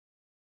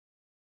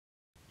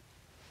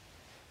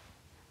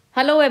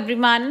Hello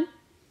everyone,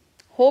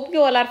 hope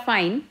you all are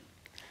fine.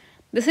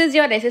 This is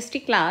your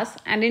SST class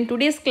and in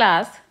today's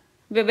class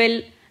we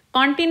will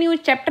continue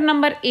chapter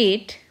number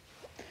 8.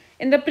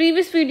 In the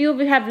previous video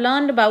we have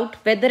learned about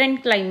weather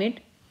and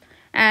climate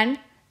and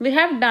we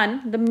have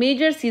done the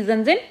major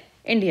seasons in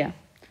India.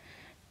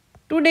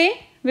 Today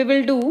we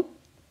will do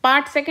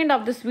part 2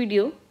 of this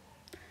video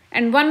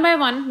and one by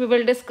one we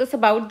will discuss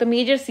about the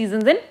major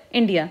seasons in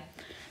India.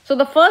 So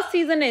the first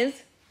season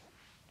is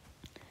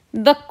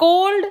the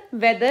cold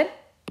weather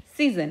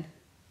season.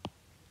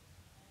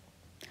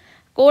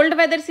 Cold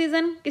weather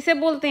season किसे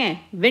बोलते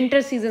हैं?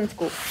 Winter seasons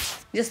को,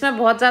 जिसमें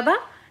बहुत ज़्यादा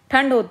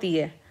ठंड होती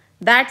है.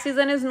 That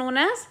season is known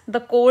as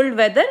the cold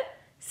weather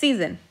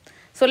season.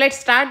 So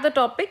let's start the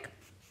topic.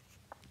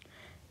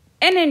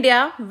 In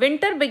India,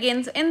 winter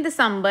begins in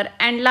December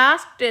and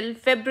lasts till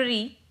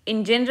February.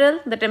 In general,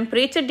 the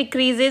temperature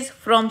decreases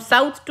from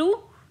south to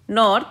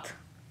north.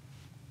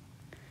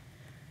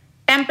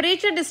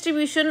 Temperature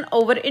distribution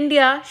over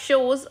India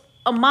shows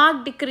a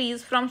marked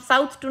decrease from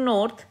south to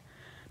north.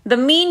 The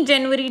mean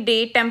January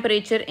day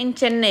temperature in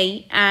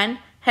Chennai and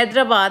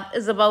Hyderabad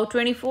is about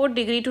 24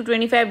 degree to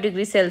 25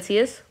 degrees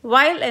Celsius,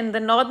 while in the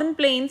northern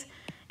plains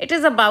it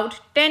is about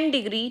 10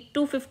 degree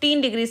to 15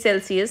 degrees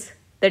Celsius.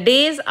 The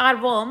days are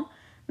warm,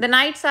 the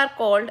nights are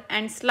cold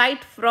and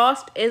slight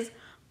frost is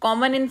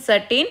common in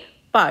certain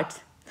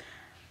parts.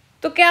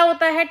 तो क्या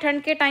होता है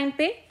ठंड के time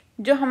पे?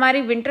 जो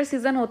हमारी winter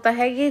season होता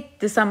है ये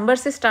दिसंबर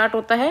से स्टार्ट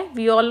होता है.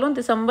 वी ऑल नो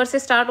दिसंबर से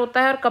स्टार्ट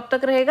होता है और कब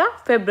तक रहेगा?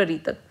 फरवरी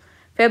तक.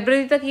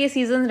 फरवरी तक ये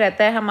सीजन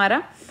रहता है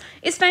हमारा.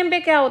 इस टाइम पे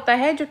क्या होता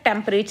है, जो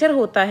टेम्परेचर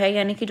होता है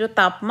यानी कि जो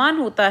तापमान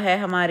होता है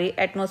हमारे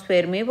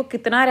एटमॉस्फेयर में वो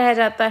कितना रह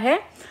जाता है?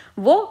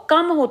 वो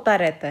कम होता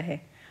रहता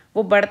है,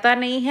 वो बढ़ता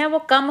नहीं है. वो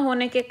कम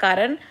होने के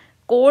कारण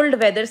कोल्ड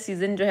वेदर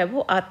सीजन जो है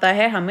वो आता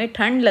है, हमें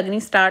ठंड लगनी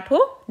स्टार्ट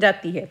हो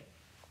जाती है.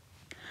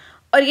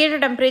 और ये जो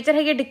टेम्परेचर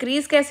है ये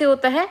डिक्रीज कैसे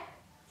होता है?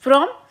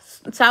 From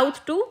south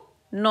to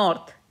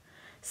north.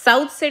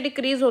 South से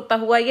डिक्रीज होता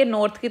हुआ ये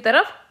नॉर्थ की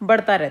तरफ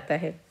बढ़ता रहता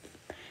है.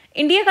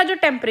 इंडिया का जो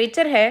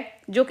टेम्परेचर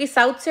है जो कि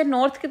साउथ से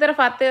नॉर्थ की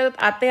तरफ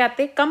आते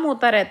आते कम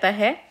होता रहता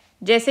है.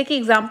 जैसे कि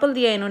एग्जांपल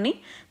दिया इन्होंने,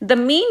 the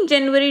mean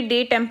January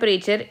day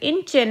temperature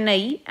in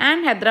Chennai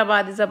and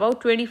Hyderabad is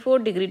about 24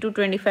 degree to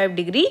 25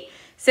 degree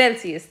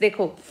Celsius.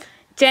 देखो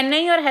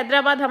चेन्नई और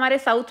हैदराबाद हमारे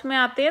साउथ में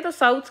आते हैं तो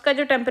साउथ का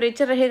जो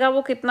टेम्परेचर रहेगा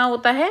वो कितना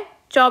होता है?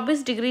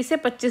 24 डिग्री से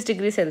 25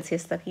 डिग्री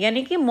सेल्सियस तक,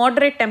 यानी कि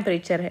मॉडरेट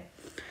टेम्परेचर है.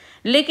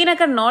 लेकिन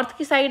अगर नॉर्थ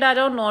की साइड आ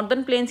जाओ,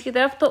 नॉर्दर्न प्लेन्स की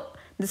तरफ, तो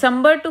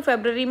दिसंबर टू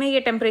फरवरी में ये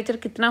टेम्परेचर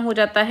कितना हो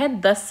जाता है?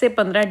 10 से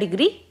 15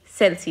 डिग्री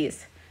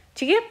सेल्सियस.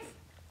 ठीक है.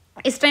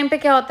 इस टाइम पे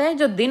क्या होता है,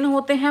 जो दिन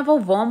होते हैं वो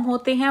वार्म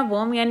होते हैं.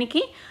 वार्म यानी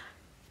कि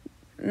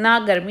ना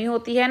गर्मी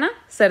होती है ना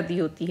सर्दी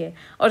होती है.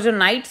 और जो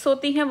नाइट्स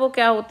होती हैं वो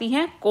क्या होती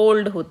हैं?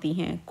 कोल्ड होती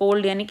हैं.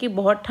 कोल्ड यानी कि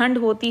बहुत ठंड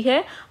होती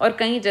है और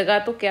कई जगह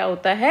तो क्या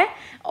होता है,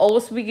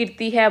 ओस भी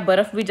गिरती है,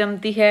 बर्फ भी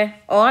जमती है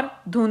और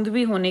धुंध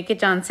भी होने के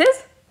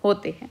चांसेस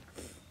होते हैं.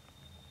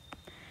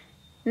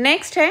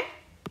 नेक्स्ट है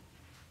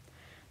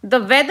the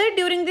weather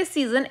during this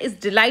season is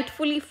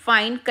delightfully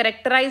fine,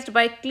 characterised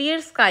bye clear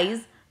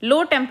skies,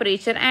 low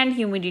temperature and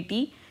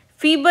humidity,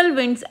 feeble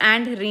winds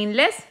and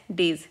rainless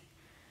days.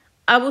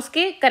 अब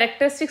उसके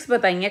करेक्टरिस्टिक्स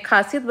बताई हैं,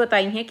 खासियत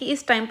बताई हैं कि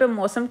इस टाइम पे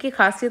मौसम की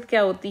खासियत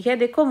क्या होती है.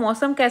 देखो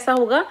मौसम कैसा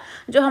होगा,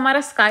 जो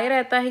हमारा स्काई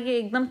रहता है ये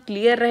एकदम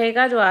क्लियर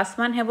रहेगा, जो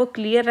आसमान है वो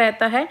क्लियर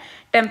रहता है,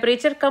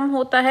 टेम्परेचर कम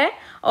होता है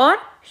और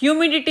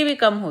ह्यूमिडिटी भी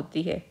कम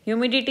होती है.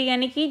 ह्यूमिडिटी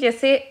यानी कि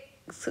जैसे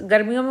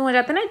गर्मियों में हो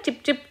जाता है ना,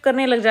 चिप चिप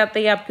करने लग जाता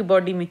है आपकी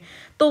बॉडी में,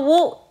 तो वो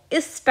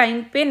इस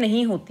टाइम पे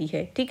नहीं होती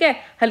है. ठीक है.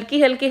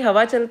 हल्की हल्की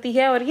हवा चलती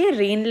है और ये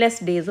रेनलेस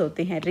डेज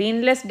होते हैं.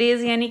 रेनलेस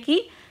डेज यानी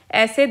कि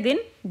ऐसे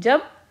दिन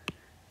जब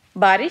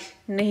बारिश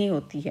नहीं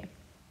होती है.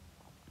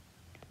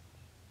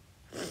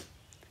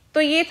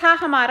 तो ये था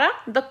हमारा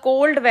the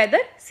cold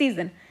weather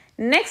season.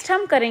 Next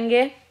हम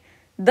करेंगे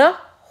द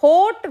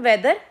हॉट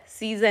वेदर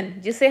सीजन,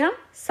 जिसे हम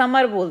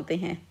समर बोलते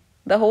हैं.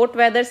 The hot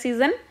weather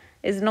season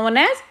is known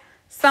as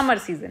summer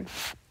season.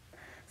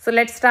 So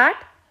let's start.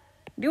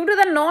 Due to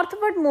the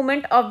northward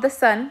movement of the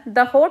sun,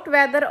 the hot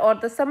weather और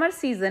the summer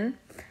season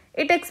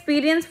it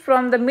experience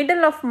from the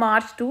middle of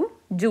March to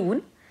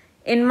June.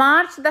 In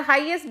March, the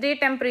highest day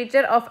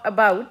temperature of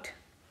about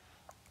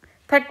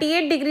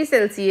 38 degrees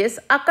Celsius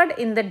occurred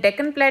in the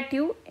Deccan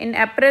Plateau. In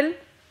April,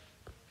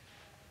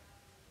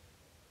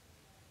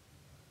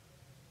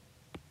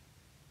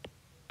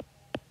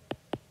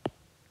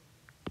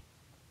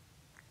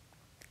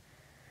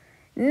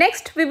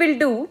 next we will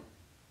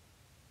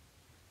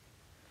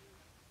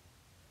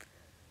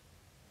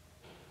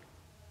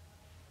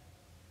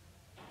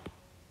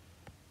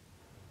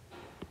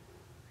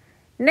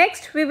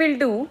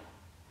do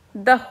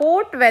the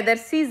hot weather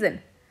season,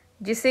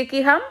 जिसे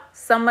कि हम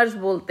summers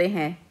बोलते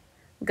हैं.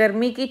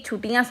 गर्मी की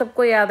छुट्टियां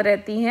सबको याद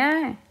रहती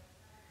हैं.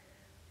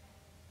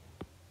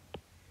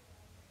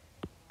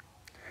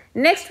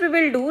 Next we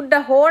will do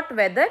the hot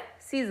weather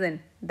season,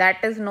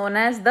 that is known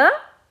as the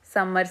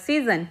summer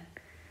season.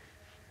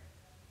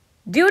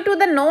 Due to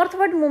the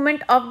northward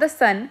movement of the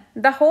sun,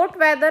 the hot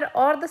weather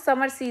or the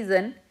summer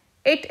season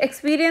It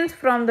experienced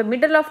from the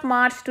middle of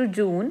March to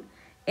June.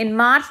 In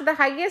March, the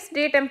highest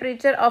day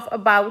temperature of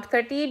about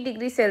 38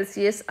 degrees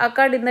Celsius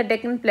occurred in the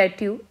Deccan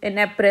Plateau. In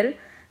April,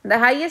 the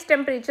highest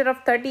temperature of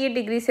 38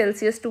 degrees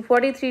Celsius to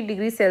 43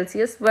 degrees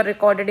Celsius were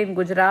recorded in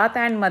Gujarat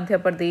and Madhya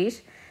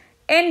Pradesh.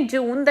 In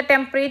June, the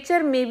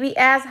temperature may be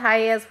as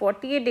high as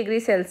 48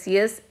 degrees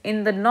Celsius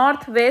in the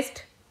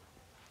northwest.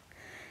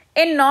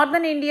 In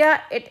northern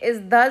India, it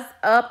is thus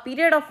a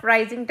period of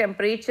rising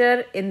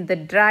temperature. In the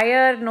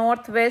drier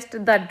northwest,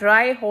 the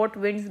dry hot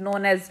winds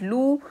known as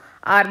loo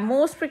are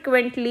most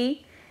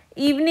frequently.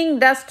 Evening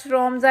dust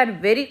storms are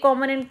very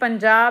common in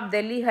Punjab,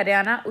 Delhi,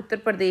 Haryana,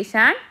 Uttar Pradesh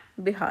and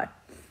Bihar.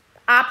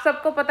 आप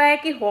सबको पता है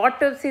कि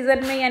hot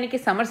season में यानी कि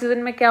summer season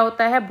में क्या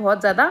होता है, बहुत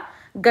ज़्यादा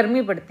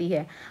गर्मी पड़ती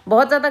है।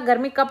 बहुत ज़्यादा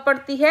गर्मी कब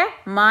पड़ती है?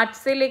 मार्च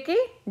से लेके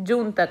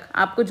जून तक।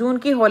 आपको जून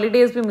की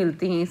हॉलीडेज भी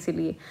मिलती हैं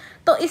इसीलिए।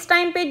 तो इस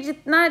टाइम पे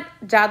जितना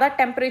ज़्यादा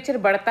टेम्परेचर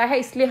बढ़ता है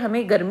इसलिए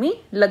हमें गर्मी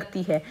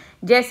लगती है।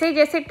 जैसे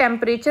जैसे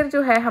टेम्परेचर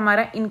जो है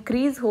हमारा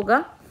इंक्रीज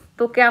होगा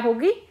तो क्या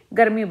होगी?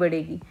 गर्मी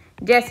बढ़ेगी।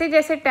 जैसे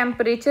जैसे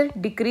टेम्परेचर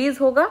डिक्रीज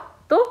होगा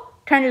तो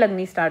ठंड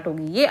लगनी स्टार्ट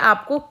होगी। ये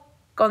आपको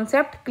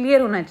कॉन्सेप्ट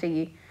क्लियर होना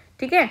चाहिए,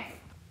 ठीक है।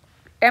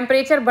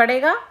 टेम्परेचर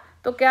बढ़ेगा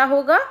तो क्या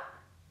होगा?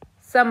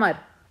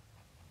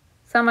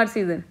 Summer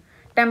season.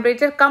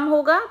 टेम्परेचर कम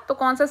होगा तो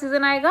कौन सा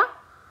सीजन आएगा?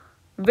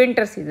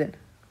 विंटर सीजन,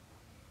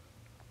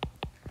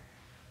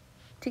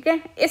 ठीक है।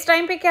 इस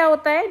टाइम पे क्या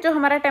होता है, जो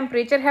हमारा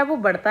टेम्परेचर है वो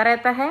बढ़ता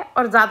रहता है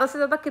और ज़्यादा से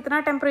ज़्यादा कितना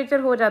टेम्परेचर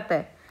हो जाता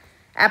है?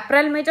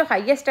 अप्रैल में जो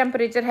हाईएस्ट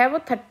टेम्परेचर है वो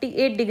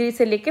 38 डिग्री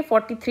से लेके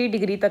 43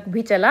 डिग्री तक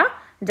भी चला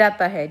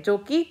जाता है, जो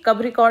कि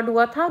कब रिकॉर्ड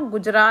हुआ था?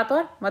 गुजरात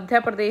और मध्य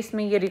प्रदेश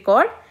में ये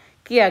रिकॉर्ड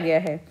किया गया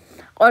है।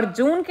 और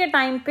जून के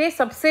टाइम पे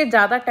सबसे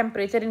ज़्यादा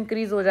टेम्परेचर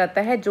इंक्रीज हो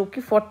जाता है जो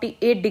कि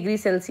 48 डिग्री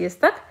सेल्सियस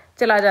तक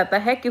चला जाता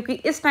है, क्योंकि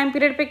इस टाइम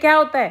पीरियड पे क्या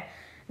होता है?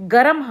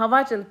 गर्म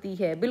हवा चलती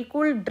है,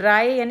 बिल्कुल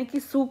ड्राई यानी कि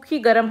सूखी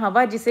गर्म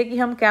हवा, जिसे कि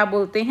हम क्या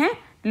बोलते हैं?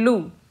 लू।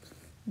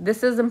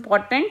 This is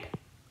important.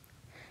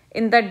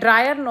 In the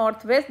dryer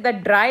north west the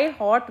dry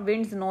hot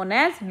winds known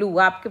as लू।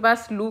 आपके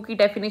पास लू की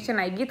डेफिनेशन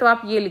आएगी तो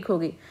आप ये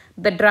लिखोगे,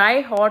 the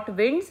dry hot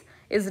winds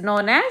is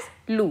known as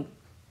लू।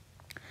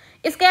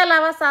 इसके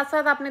अलावा साथ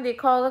साथ आपने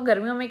देखा होगा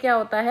गर्मियों में क्या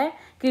होता है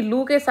कि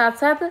लू के साथ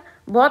साथ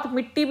बहुत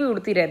मिट्टी भी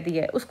उड़ती रहती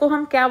है, उसको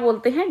हम क्या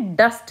बोलते हैं?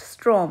 Dust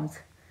storms.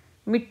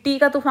 मिट्टी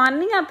का तूफान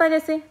नहीं आता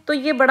जैसे, तो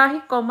ये बड़ा ही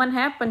कॉमन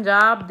है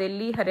पंजाब,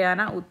 दिल्ली,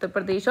 हरियाणा, उत्तर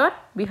प्रदेश और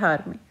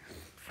बिहार में।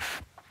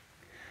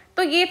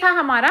 तो ये था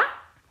हमारा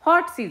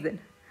हॉट सीजन।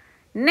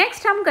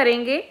 नेक्स्ट हम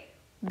करेंगे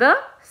the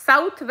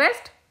south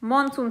west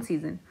monsoon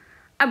season.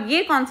 अब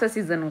ये कौन सा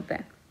सीजन होता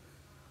है?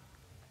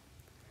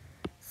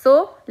 So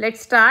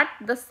let's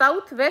start the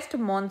south west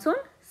monsoon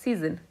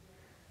season.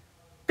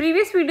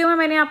 Previous video में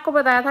मैंने आपको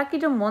बताया था कि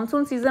जो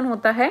मॉनसून सीजन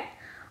होता है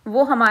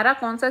वो हमारा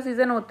कौन सा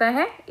सीजन होता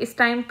है इस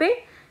टाइम पे,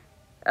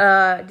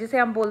 जिसे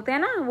हम बोलते हैं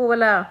ना वो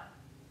वाला।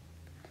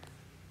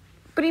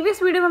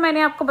 प्रीवियस वीडियो में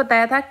मैंने आपको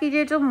बताया था कि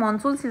ये जो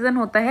मॉनसून सीजन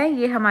होता है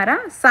ये हमारा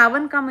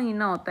सावन का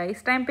महीना होता है।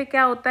 इस टाइम पे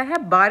क्या होता है?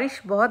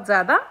 बारिश बहुत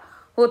ज़्यादा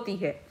होती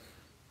है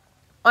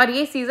और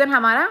ये सीजन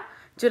हमारा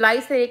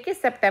जुलाई से लेके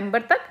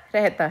सितंबर तक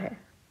रहता है।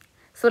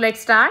 So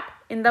let's start.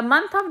 In the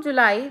month of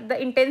July, the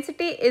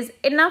intensity is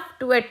enough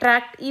to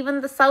attract even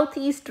the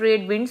southeast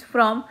trade winds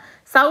from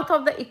south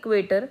of the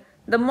equator.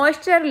 The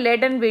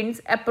moisture-laden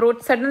winds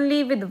approach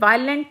suddenly with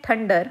violent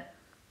thunder.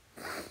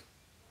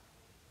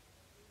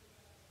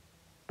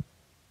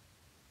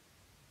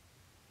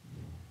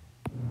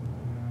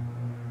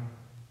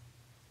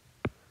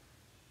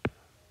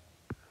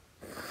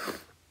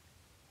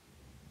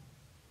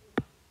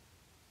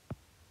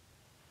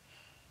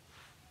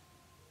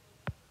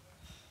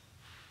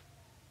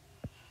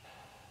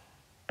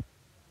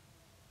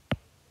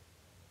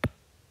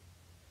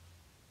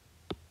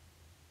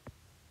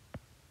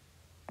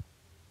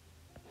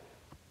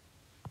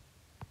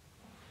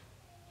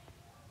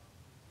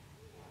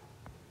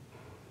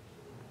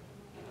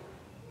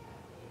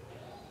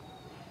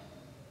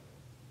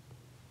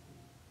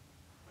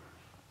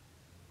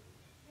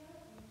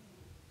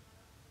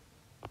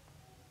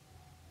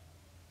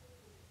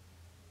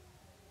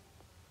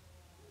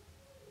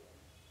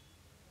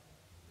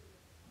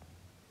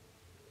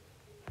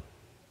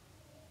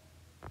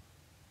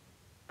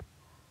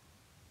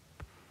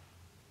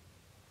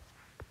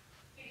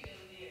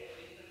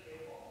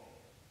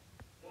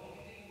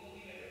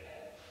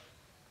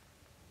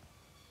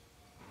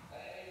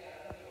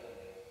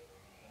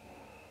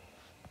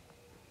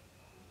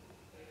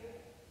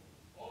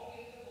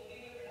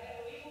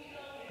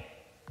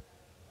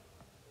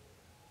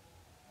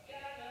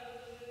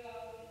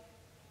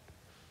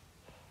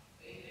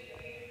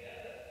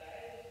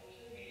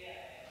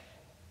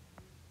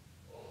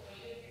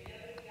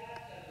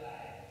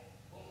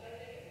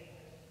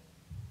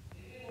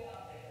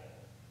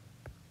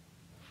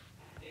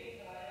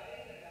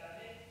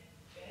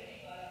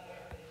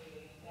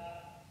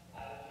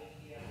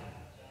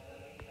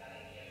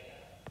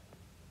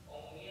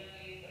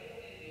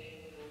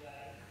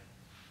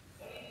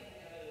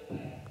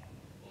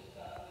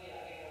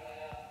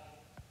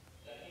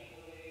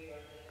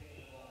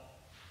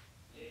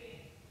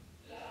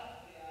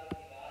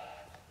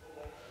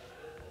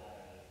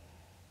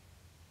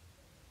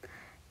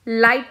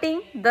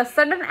 Lighting, the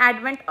sudden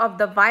advent of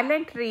the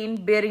violent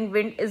rain-bearing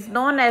wind is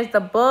known as the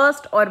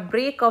burst or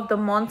break of the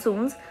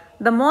monsoons.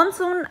 The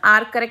monsoons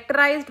are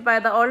characterized by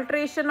the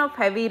alteration of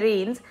heavy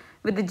rains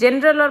with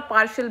general or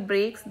partial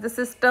breaks. This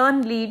in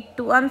turn lead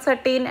to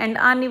uncertain and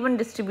uneven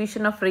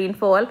distribution of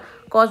rainfall,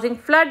 causing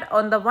flood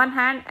on the one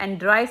hand and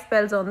dry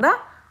spells on the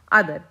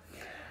other.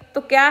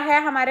 तो क्या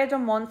है हमारे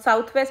जो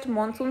south west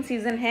monsoon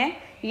season है,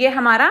 ये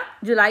हमारा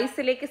जुलाई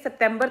से लेके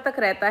सितंबर तक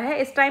रहता है।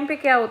 इस टाइम पे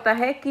क्या होता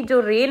है कि जो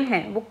रेन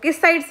है वो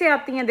किस साइड से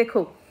आती हैं,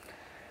 देखो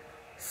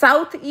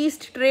साउथ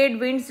ईस्ट ट्रेड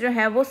विंड्स जो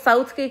हैं वो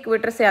साउथ के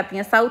इक्वेटर से आती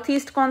हैं। साउथ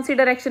ईस्ट कौन सी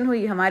डायरेक्शन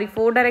हुई, हमारी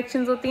 4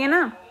 डायरेक्शंस होती हैं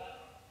ना,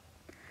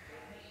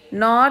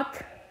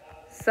 नॉर्थ,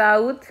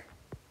 साउथ,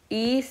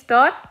 ईस्ट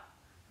और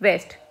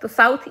वेस्ट। तो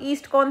साउथ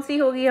ईस्ट कौन सी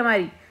होगी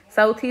हमारी,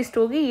 साउथ ईस्ट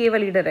होगी ये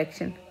वाली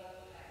डायरेक्शन,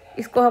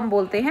 इसको हम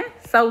बोलते हैं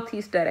south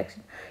east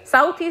direction.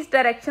 South east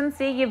direction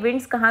से ये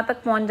विंड्स कहाँ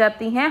तक पहुँच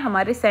जाती हैं,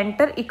 हमारे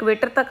सेंटर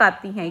इक्वेटर तक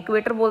आती हैं।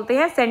 इक्वेटर बोलते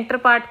हैं सेंटर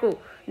पार्ट को,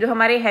 जो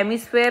हमारे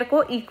हेमिस्फेयर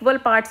को इक्वल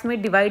पार्ट्स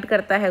में डिवाइड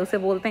करता है, उसे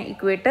बोलते हैं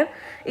इक्वेटर।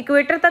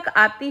 इक्वेटर तक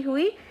आती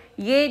हुई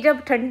ये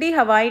जब ठंडी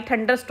हवाएं,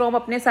 थंडर स्टॉर्म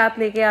अपने साथ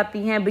लेके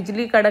आती हैं,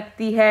 बिजली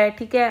कड़कती है,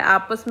 ठीक है,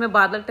 आपस में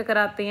बादल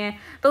टकराते हैं,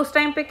 तो उस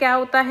टाइम पे क्या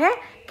होता है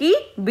कि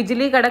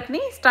बिजली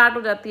कड़कनी स्टार्ट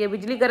हो जाती है।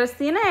 बिजली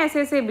गरजती है ना,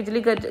 ऐसे ऐसे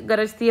बिजली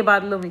गरजती है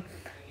बादलों में,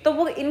 तो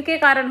वो इनके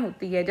कारण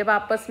होती है। जब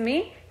आपस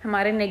में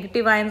हमारे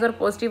नेगेटिव आयंस और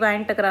पॉजिटिव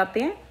आयन टकराते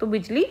हैं तो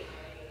बिजली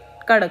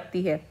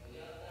कड़कती है।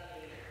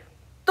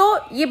 तो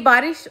ये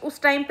बारिश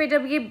उस टाइम पे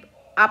जब ये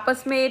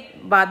आपस में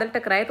बादल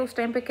टकराए तो उस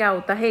टाइम पे क्या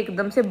होता है,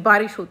 एकदम से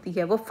बारिश होती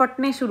है, वो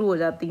फटने शुरू हो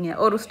जाती हैं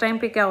और उस टाइम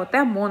पे क्या होता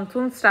है,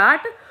 मॉनसून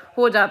स्टार्ट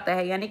हो जाता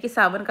है, यानी कि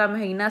सावन का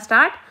महीना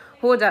स्टार्ट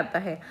हो जाता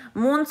है।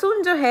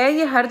 मॉनसून जो है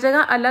ये हर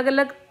जगह अलग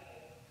अलग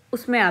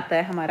उसमें आता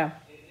है। हमारा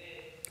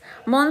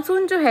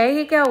मॉनसून जो है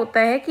ये क्या होता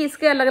है कि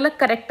इसके अलग अलग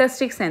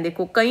कैरेक्टरिस्टिक्स हैं।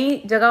 देखो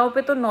कई जगहों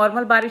पे तो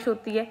नॉर्मल बारिश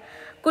होती है,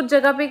 कुछ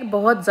जगह पे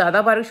बहुत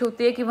ज़्यादा बारिश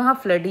होती है कि वहाँ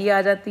फ्लड ही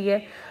आ जाती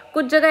है,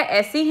 कुछ जगह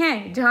ऐसी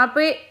हैं जहाँ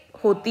पे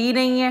होती ही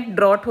नहीं है,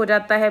 ड्रॉट हो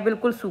जाता है,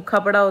 बिल्कुल सूखा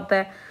पड़ा होता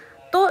है।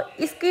 तो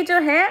इसकी जो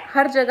है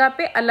हर जगह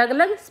पे अलग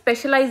अलग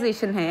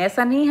स्पेशलाइजेशन है।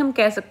 ऐसा नहीं हम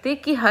कह सकते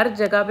कि हर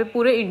जगह पे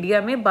पूरे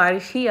इंडिया में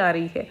बारिश ही आ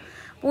रही है।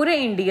 पूरे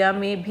इंडिया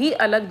में भी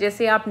अलग,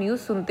 जैसे आप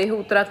न्यूज़ सुनते हो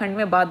उत्तराखंड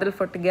में बादल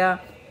फट गया,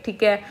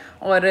 ठीक है,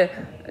 और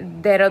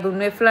देहरादून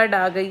में फ्लड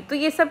आ गई, तो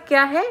ये सब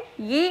क्या है,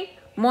 ये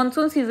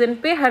मॉनसून सीजन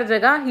पे हर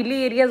जगह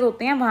हिली एरियाज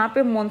होते हैं, वहाँ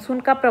पे मॉनसून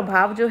का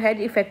प्रभाव जो है,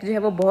 इफेक्ट जो है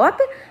वो बहुत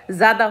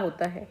ज़्यादा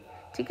होता है।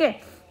 ठीक है,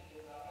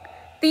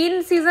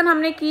 3 सीजन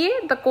हमने किए,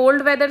 the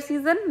cold weather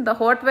season, the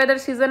hot weather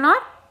season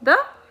और the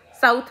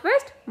south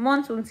west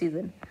monsoon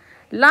season.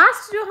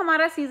 Last जो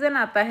हमारा सीजन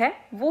आता है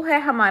वो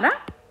है हमारा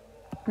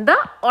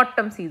the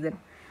autumn season.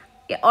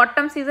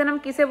 Autumn season हम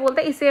किसे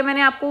बोलते हैं, इसे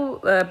मैंने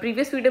आपको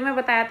प्रीवियस वीडियो में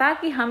बताया था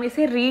कि हम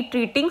इसे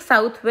retreating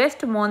south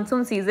west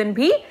monsoon season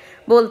भी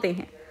बोलते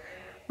हैं।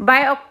 By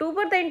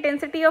October, the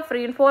intensity of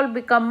rainfall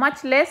become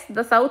much less.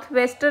 The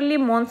southwesterly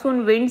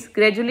monsoon winds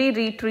gradually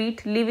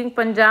retreat, leaving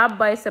Punjab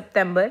by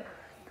September,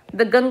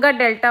 the Ganga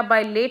Delta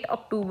by late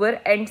October,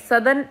 and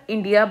southern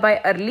India by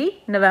early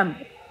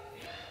November.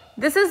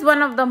 This is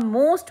one of the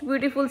most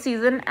beautiful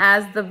season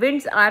as the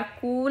winds are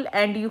cool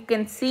and you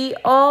can see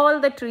all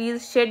the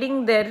trees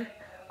shedding their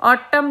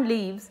autumn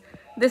leaves.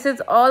 This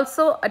is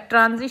also a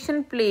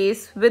transition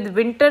place with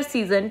winter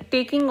season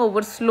taking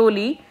over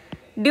slowly.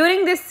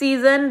 During this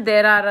season,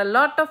 there are a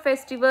lot of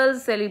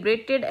festivals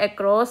celebrated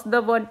across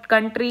the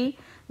country.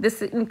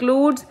 This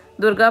includes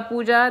Durga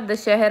Puja,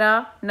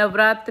 Dashehra,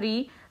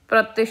 Navratri,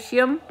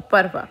 Pratyushyam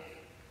Parva.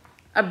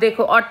 अब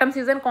देखो autumn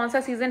season कौन सा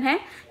season है,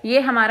 ये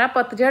हमारा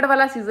पतझड़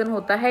वाला season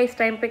होता है। इस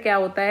टाइम पे क्या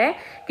होता है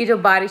कि जो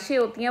बारिशें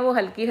होती हैं वो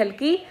हल्की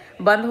हल्की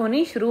बंद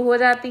होनी शुरू हो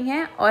जाती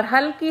हैं और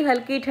हल्की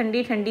हल्की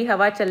ठंडी ठंडी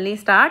हवा चलनी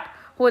स्टार्ट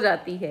हो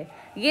जाती है।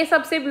 ये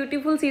सबसे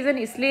ब्यूटीफुल सीज़न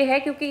इसलिए है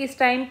क्योंकि इस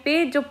टाइम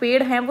पे जो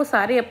पेड़ हैं वो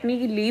सारे अपनी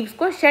लीव्स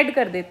को शेड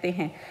कर देते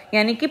हैं,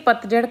 यानी कि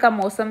पतझड़ का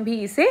मौसम भी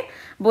इसे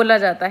बोला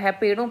जाता है।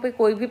 पेड़ों पे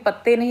कोई भी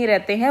पत्ते नहीं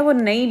रहते हैं, वो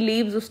नई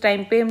लीव्स उस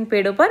टाइम पे उन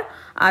पेड़ों पर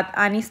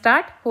आनी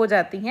स्टार्ट हो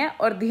जाती हैं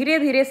और धीरे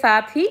धीरे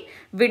साथ ही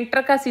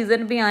विंटर का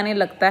सीज़न भी आने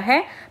लगता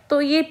है। तो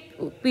ये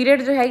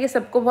पीरियड जो है ये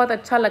सबको बहुत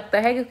अच्छा लगता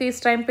है क्योंकि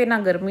इस टाइम पे ना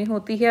गर्मी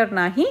होती है और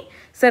ना ही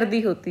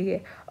सर्दी होती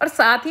है। और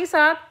साथ ही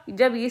साथ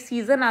जब ये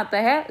सीज़न आता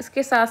है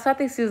इसके साथ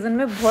साथ इस सीज़न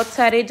में बहुत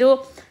सारे जो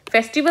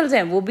फेस्टिवल्स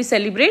हैं वो भी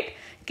सेलिब्रेट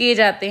किए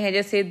जाते हैं,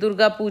 जैसे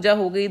दुर्गा पूजा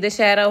हो गई,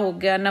 दशहरा हो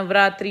गया,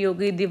 नवरात्रि हो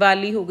गई,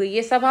 दिवाली हो गई,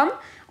 ये सब हम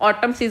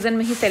ऑटम सीजन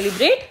में ही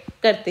सेलिब्रेट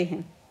करते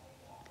हैं।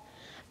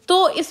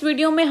 तो इस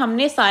वीडियो में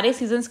हमने सारे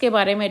सीजन्स के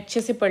बारे में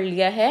अच्छे से पढ़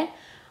लिया है।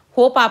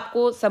 होप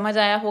आपको समझ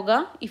आया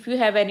होगा। If you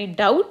have any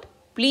doubt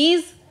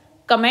please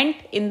comment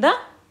in the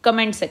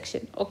comment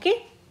section. Okay,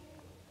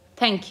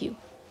 thank you.